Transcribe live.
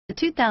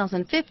The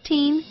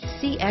 2015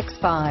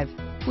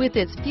 CX-5. With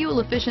its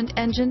fuel-efficient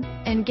engine,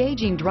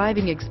 engaging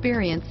driving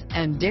experience,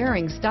 and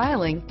daring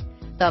styling,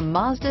 the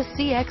Mazda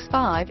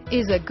CX-5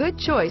 is a good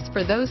choice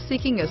for those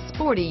seeking a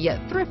sporty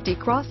yet thrifty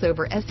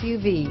crossover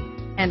SUV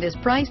and is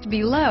priced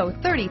below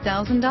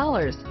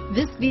 $30,000.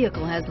 This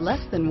vehicle has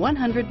less than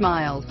 100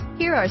 miles.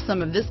 Here are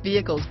some of this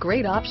vehicle's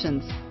great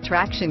options: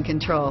 traction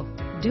control,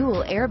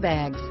 dual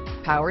airbags,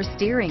 power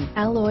steering,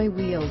 alloy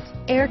wheels,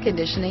 air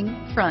conditioning,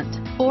 front,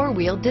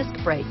 four-wheel disc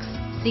brakes,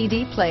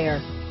 CD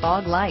player,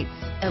 fog lights,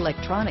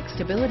 electronic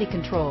stability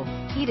control,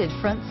 heated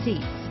front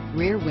seats,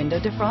 rear window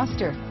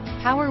defroster,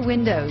 power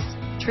windows,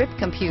 trip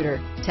computer,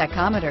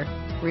 tachometer,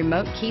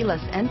 remote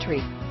keyless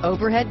entry,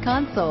 overhead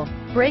console,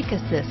 brake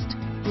assist,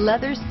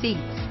 leather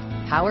seats,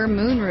 power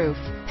moonroof,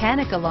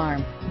 panic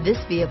alarm. This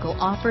vehicle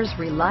offers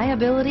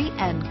reliability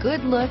and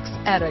good looks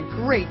at a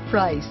great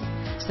price.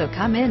 So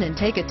come in and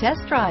take a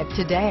test drive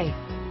today.